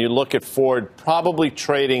game, and you look at Ford probably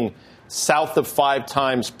trading south of 5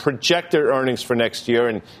 times projected earnings for next year.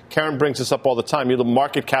 And Karen brings this up all the time. The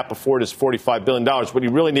market cap of Ford is $45 billion. But you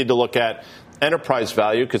really need to look at enterprise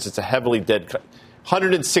value because it's a heavily dead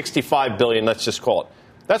 $165 billion, let's just call it.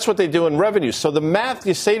 That's what they do in revenue. So the math,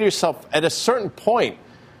 you say to yourself, at a certain point,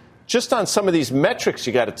 just on some of these metrics,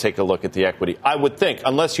 you got to take a look at the equity, I would think,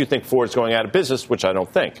 unless you think Ford's going out of business, which I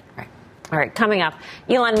don't think. All right, coming up,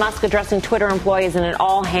 Elon Musk addressing Twitter employees in an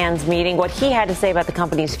all-hands meeting. What he had to say about the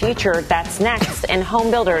company's future, that's next. And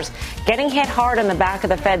home builders getting hit hard on the back of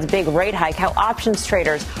the Fed's big rate hike, how options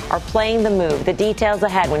traders are playing the move. The details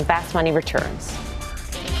ahead when Fast Money returns.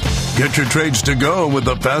 Get your trades to go with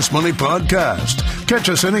the Fast Money Podcast. Catch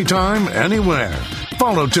us anytime, anywhere.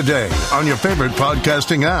 Follow today on your favorite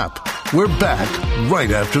podcasting app. We're back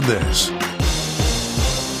right after this.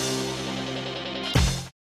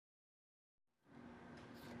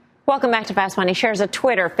 Welcome back to Fast Money. Shares of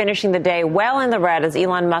Twitter finishing the day well in the red as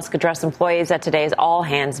Elon Musk addressed employees at today's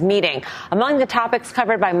all-hands meeting. Among the topics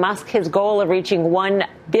covered by Musk, his goal of reaching 1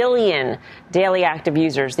 billion daily active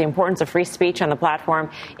users, the importance of free speech on the platform,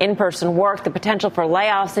 in-person work, the potential for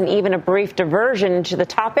layoffs, and even a brief diversion into the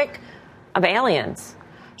topic of aliens.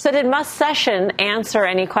 So did Musk's session answer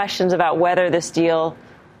any questions about whether this deal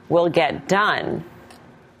will get done?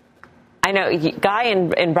 I know Guy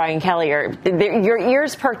and Brian Kelly your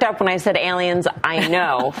ears perked up when I said aliens. I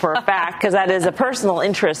know for a fact because that is a personal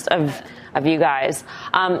interest of you guys.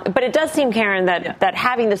 But it does seem, Karen, that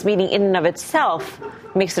having this meeting in and of itself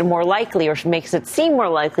makes it more likely or makes it seem more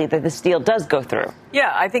likely that this deal does go through.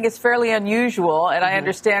 Yeah, I think it's fairly unusual, and I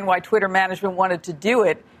understand why Twitter management wanted to do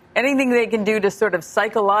it. Anything they can do to sort of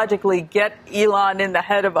psychologically get Elon in the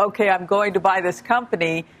head of, okay, I'm going to buy this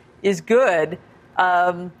company is good.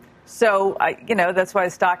 So, that's why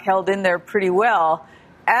the stock held in there pretty well.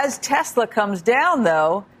 As Tesla comes down,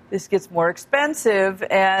 though, this gets more expensive,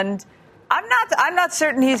 and I'm not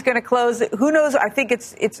certain he's going to close. Who knows? I think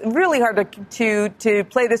it's really hard to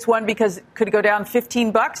play this one because it could go down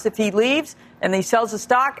 $15 if he leaves and he sells the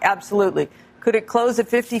stock. Absolutely. Could it close at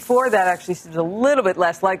 54? That actually seems a little bit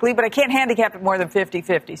less likely, but I can't handicap it more than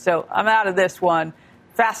 50-50. So I'm out of this one.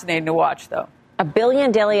 Fascinating to watch, though. 1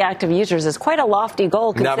 billion daily active users is quite a lofty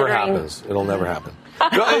goal. Never happens. It'll never happen.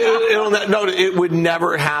 It would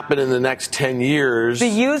never happen in the next 10 years. The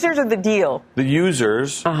users or the deal? The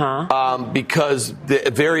users. Because the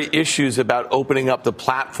very issues about opening up the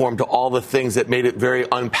platform to all the things that made it very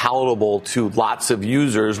unpalatable to lots of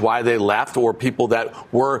users, why they left, or people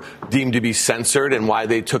that were deemed to be censored and why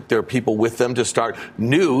they took their people with them to start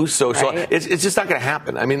new social. Right. It's just not going to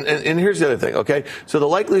happen. I mean, and here's the other thing, okay? So the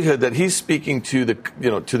likelihood that he's speaking to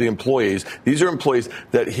the employees, these are employees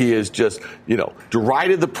that he is just,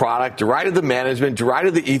 derided the product, derided the management,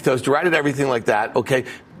 derided the ethos, derided everything like that, okay?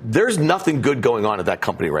 There's nothing good going on at that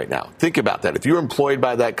company right now. Think about that. If you're employed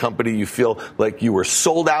by that company, you feel like you were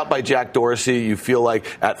sold out by Jack Dorsey. You feel like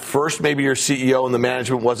at first maybe your CEO and the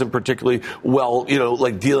management wasn't particularly well,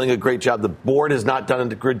 dealing a great job. The board has not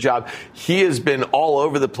done a good job. He has been all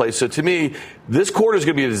over the place. So to me, this quarter is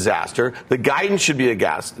going to be a disaster. The guidance should be a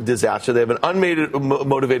disaster. They have an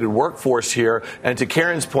unmotivated workforce here. And to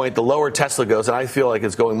Karen's point, the lower Tesla goes, and I feel like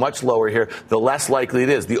it's going much lower here, the less likely it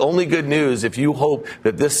is. The only good news, if you hope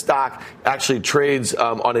that this stock actually trades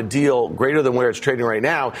on a deal greater than where it's trading right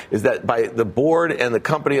now, is that by the board and the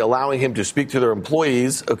company allowing him to speak to their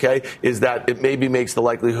employees, okay, is that it maybe makes the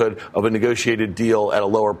likelihood of a negotiated deal at a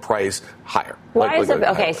lower price higher. Why is it?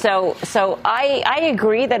 Okay, so I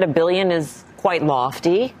agree that $1 billion is quite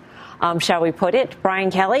lofty, shall we put it,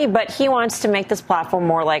 Brian Kelly, but he wants to make this platform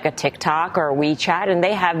more like a TikTok or a WeChat, and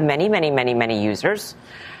they have many, many, many, many users.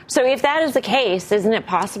 So if that is the case, isn't it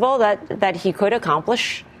possible that he could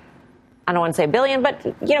accomplish, I don't want to say $1 billion, but,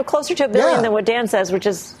 closer to $1 billion than what Dan says, which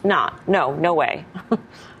is not. No way.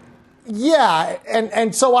 Yeah,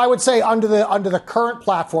 and so I would say under the current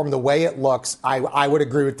platform, the way it looks, I would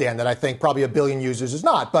agree with Dan that I think probably 1 billion users is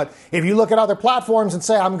not. But if you look at other platforms and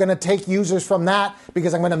say I'm going to take users from that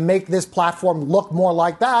because I'm going to make this platform look more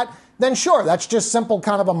like that, then sure, that's just simple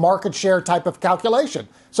kind of a market share type of calculation.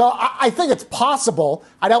 So I think it's possible.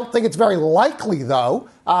 I don't think it's very likely, though,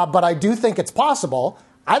 but I do think it's possible.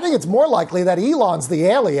 I think it's more likely that Elon's the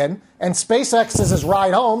alien and SpaceX is his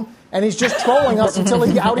ride home, and he's just trolling us until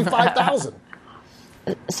he Audi 5000.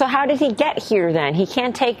 So how did he get here, then? He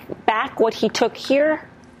can't take back what he took here?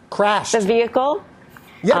 Crashed. The vehicle?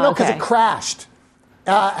 Yeah, no, because it crashed.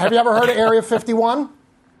 Have you ever heard of Area 51?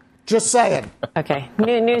 Just saying. Okay.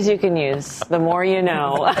 News you can use. The more you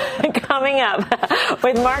know. Coming up,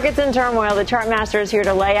 with markets in turmoil, the Chartmaster is here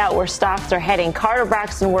to lay out where stocks are heading. Carter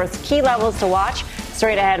Braxton Worth's key levels to watch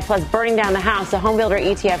straight ahead, plus burning down the house. The homebuilder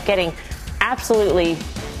ETF getting absolutely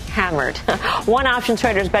hammered. One option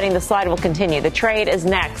trader is betting the slide will continue. The trade is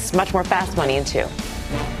next. Much more Fast Money in 2.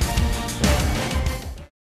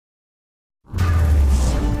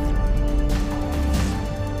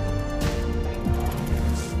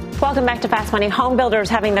 Welcome back to Fast Money. Home builders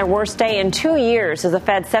having their worst day in 2 years as the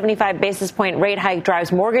Fed's 75 basis point rate hike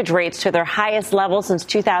drives mortgage rates to their highest level since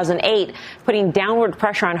 2008, putting downward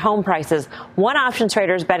pressure on home prices. One option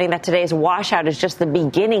trader is betting that today's washout is just the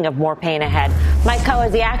beginning of more pain ahead. Mike Coe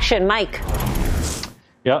has the action. Mike.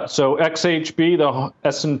 Yeah, so XHB, the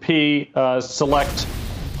S&P Select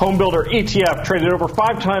Homebuilder ETF, traded over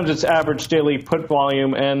 5 times its average daily put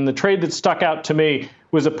volume, and the trade that stuck out to me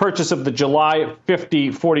was a purchase of the July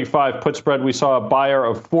 50-45 put spread. We saw a buyer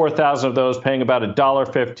of 4,000 of those paying about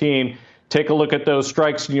 $1.15. Take a look at those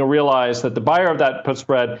strikes and you'll realize that the buyer of that put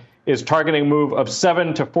spread is targeting a move of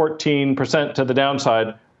 7 to 14% to the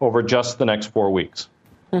downside over just the next 4 weeks.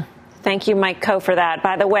 Thank you, Mike Coe, for that.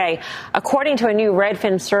 By the way, according to a new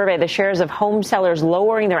Redfin survey, the shares of home sellers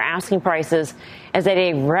lowering their asking prices is at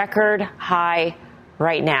a record high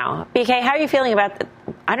right now. BK, how are you feeling about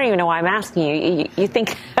I don't even know why I'm asking you. You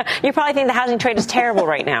think you probably think the housing trade is terrible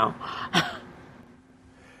right now.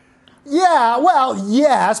 Yeah, well,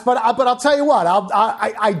 yes, but I'll tell you what.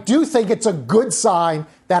 I do think it's a good sign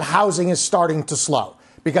that housing is starting to slow,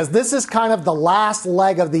 because this is kind of the last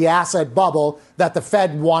leg of the asset bubble that the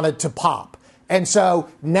Fed wanted to pop. And so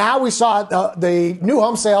now we saw the new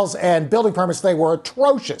home sales and building permits, they were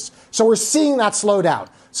atrocious. So we're seeing that slow down.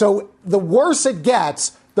 So the worse it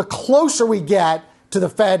gets, the closer we get to the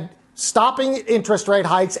Fed stopping interest rate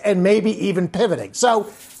hikes and maybe even pivoting. So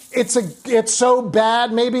it's so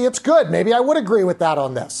bad, maybe it's good. Maybe I would agree with that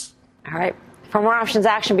on this. All right. For more options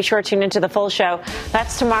action, be sure to tune into the full show.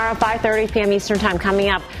 That's tomorrow, 5:30 p.m. Eastern Time. Coming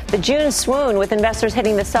up, the June swoon with investors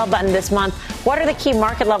hitting the sell button this month. What are the key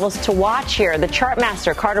market levels to watch here? The chart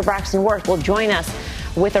master, Carter Braxton Worth, will join us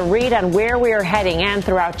with a read on where we are heading. And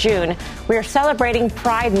throughout June, we are celebrating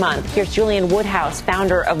Pride Month. Here's Julian Woodhouse,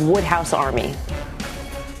 founder of Woodhouse Army.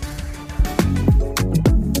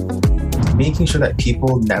 Making sure that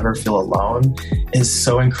people never feel alone is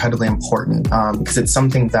so incredibly important, because it's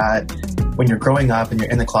something that when you're growing up and you're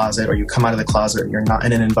in the closet, or you come out of the closet, you're not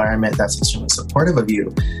in an environment that's extremely supportive of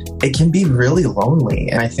you, it can be really lonely.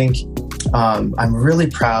 And I think I'm really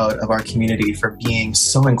proud of our community for being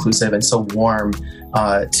so inclusive and so warm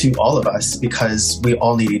to all of us, because we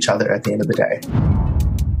all need each other at the end of the day.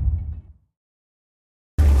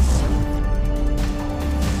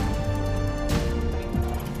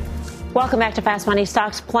 Welcome back to Fast Money.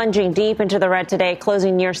 Stocks plunging deep into the red today,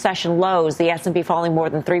 closing near session lows. The S&P falling more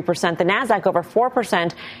than 3%, the Nasdaq over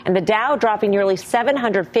 4%, and the Dow dropping nearly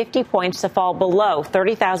 750 points to fall below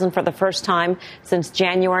 30,000 for the first time since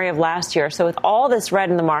January of last year. So with all this red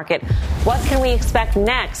in the market, what can we expect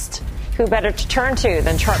next? Who better to turn to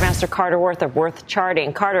than Chartmaster Carter Worth of Worth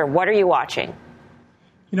Charting? Carter, what are you watching?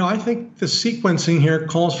 You know, I think the sequencing here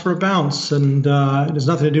calls for a bounce, and it has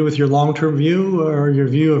nothing to do with your long-term view or your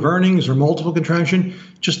view of earnings or multiple contraction.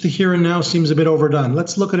 Just the here and now seems a bit overdone.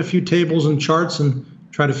 Let's look at a few tables and charts and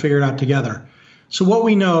try to figure it out together. So what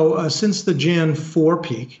we know, since the Jan 4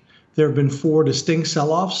 peak, there have been 4 distinct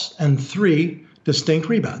sell-offs and 3 distinct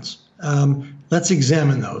rebounds. Let's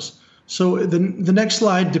examine those. So the next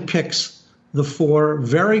slide depicts the 4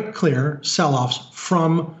 very clear sell-offs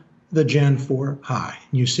from the Jan 4 high.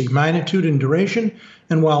 You see magnitude and duration,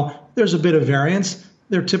 and while there's a bit of variance,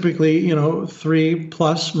 they're typically, 3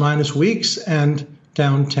 plus minus weeks and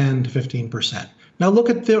down 10 to 15%. Now look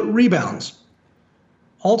at the rebounds.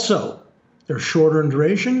 Also, they're shorter in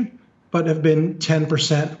duration, but have been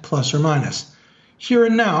 10% plus or minus. Here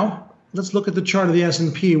and now, let's look at the chart of the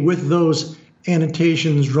S&P with those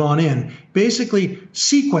annotations drawn in. Basically,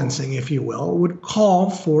 sequencing, if you will, would call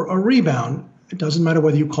for a rebound. It doesn't matter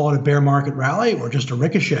whether you call it a bear market rally or just a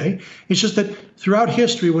ricochet. It's just that throughout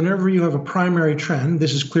history, whenever you have a primary trend,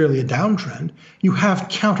 this is clearly a downtrend, you have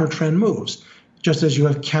counter trend moves, just as you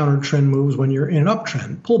have counter trend moves when you're in an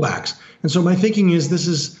uptrend, pullbacks. And so my thinking is this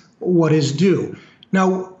is what is due.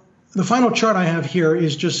 Now, the final chart I have here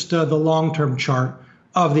is just the long-term chart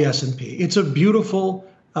of the S&P. It's a beautiful,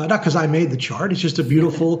 not because I made the chart, it's just a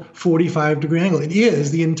beautiful 45-degree angle. It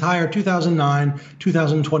is the entire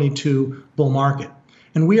 2009-2022 bull market.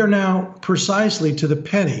 And we are now precisely to the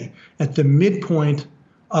penny at the midpoint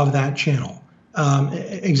of that channel,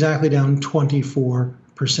 exactly down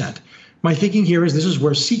 24%. My thinking here is this is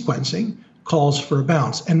where sequencing calls for a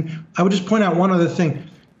bounce. And I would just point out one other thing.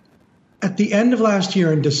 At the end of last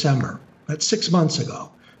year in December, that's 6 months ago,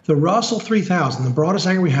 the Russell 3000, the broadest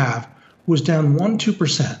aggregate we have, was down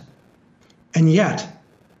 1-2%. And yet,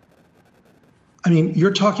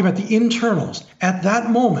 you're talking about the internals. At that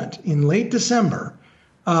moment, in late December,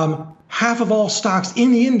 half of all stocks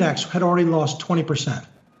in the index had already lost 20%.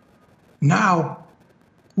 Now,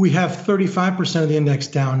 we have 35% of the index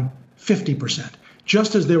down 50%.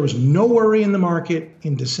 Just as there was no worry in the market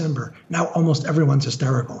in December, now almost everyone's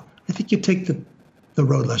hysterical. I think you take the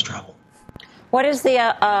road less traveled. What is the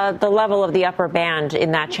level of the upper band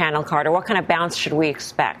in that channel, Carter? What kind of bounce should we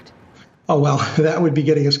expect? Oh, well, that would be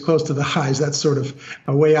getting us close to the highs. That's sort of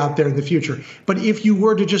way out there in the future. But if you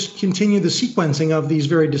were to just continue the sequencing of these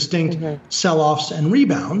very distinct sell-offs and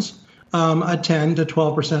rebounds, a 10 to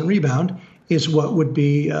 12% rebound is what would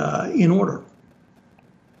be in order.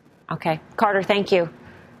 Okay. Carter, thank you.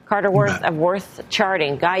 Carter Worth of Worth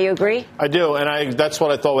Charting. Guy, you agree? I do, and that's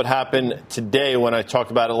what I thought would happen today when I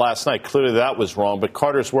talked about it last night. Clearly that was wrong, but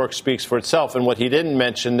Carter's work speaks for itself. And what he didn't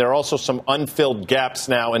mention, there are also some unfilled gaps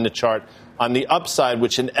now in the chart on the upside,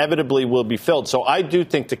 which inevitably will be filled. So I do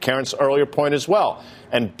think, to Karen's earlier point as well,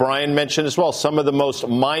 and Brian mentioned as well, some of the most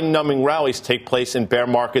mind-numbing rallies take place in bear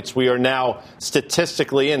markets we are now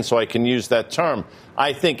statistically in, so I can use that term.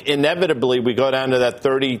 I think inevitably we go down to that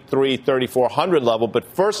 33, 3,400 level.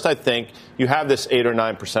 But first, I think you have this 8 or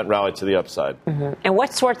 9% rally to the upside. Mm-hmm. And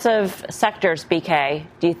what sorts of sectors, BK,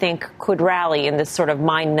 do you think could rally in this sort of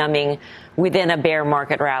mind-numbing within a bear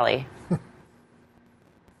market rally?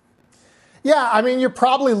 Yeah, I mean, you're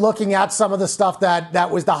probably looking at some of the stuff that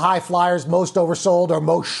was the high flyers, most oversold or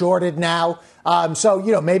most shorted now.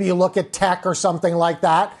 So, maybe you look at tech or something like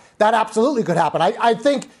that. That absolutely could happen. I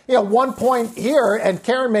think, one point here, and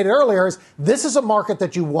Karen made it earlier, is this is a market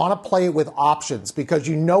that you want to play with options because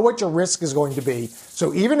you know what your risk is going to be.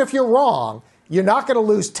 So even if you're wrong, you're not going to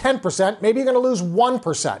lose 10%. Maybe you're going to lose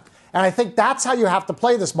 1%. And I think that's how you have to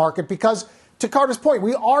play this market because, to Carter's point,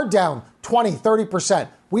 we are down 20, 30%.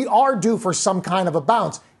 We are due for some kind of a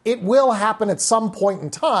bounce. It will happen at some point in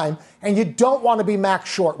time, and you don't want to be max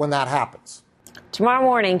short when that happens. Tomorrow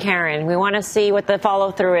morning, Karen, we want to see what the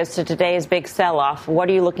follow-through is to today's big sell-off. What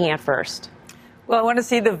are you looking at first? Well, I want to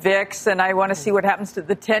see the VIX, and I want to see what happens to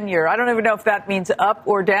the 10-year. I don't even know if that means up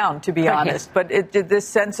or down, to be honest. But this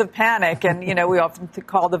sense of panic, and, we often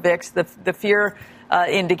call the VIX the fear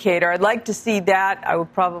indicator. I'd like to see that. I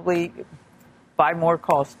would probably buy more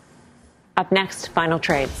calls. Up next, final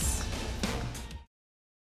trades.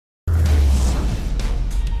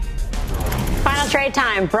 Final trade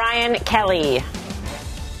time. Brian Kelly.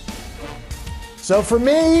 So for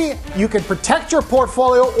me, you can protect your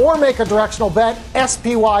portfolio or make a directional bet.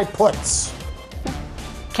 SPY puts.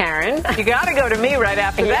 Karen. You got to go to me right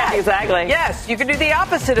after that. Exactly. Yes, you can do the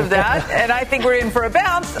opposite of that. And I think we're in for a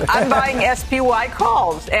bounce. I'm buying SPY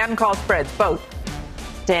calls and call spreads, both.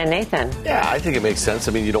 Dan Nathan. Yeah, I think it makes sense.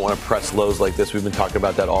 I mean, you don't want to press lows like this. We've been talking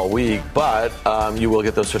about that all week, but you will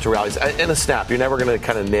get those sorts of rallies. In a snap, you're never going to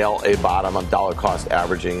kind of nail a bottom on dollar cost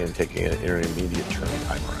averaging and taking an intermediate term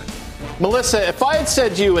time horizon. Melissa, if I had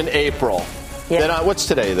said to you in April, then what's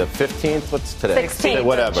today, the 15th? What's today? 16th.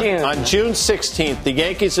 Whatever. June. On June 16th, the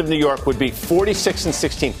Yankees of New York would be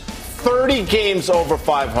 46-16. 30 games over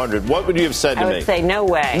 500. What would you have said to me? I would say no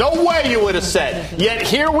way. No way you would have said. Yet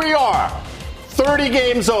here we are. 30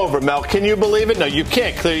 games over, Mel. Can you believe it? No, you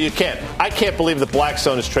can't. Clearly you can't. I can't believe that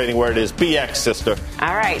Blackstone is trading where it is. BX, sister.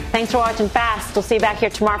 All right. Thanks for watching Fast. We'll see you back here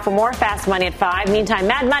tomorrow for more Fast Money at 5. Meantime,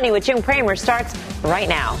 Mad Money with Jim Cramer starts right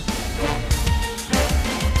now.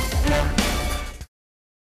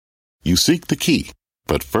 You seek the key,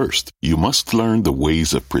 but first, you must learn the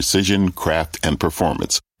ways of precision, craft, and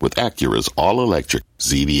performance with Acura's all-electric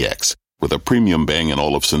ZDX. With a premium Bang &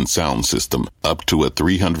 Olufsen sound system up to a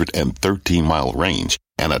 313-mile range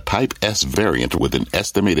and a Type S variant with an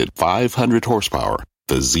estimated 500 horsepower,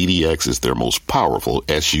 the ZDX is their most powerful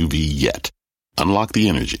SUV yet. Unlock the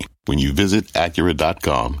energy when you visit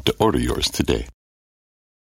Acura.com to order yours today.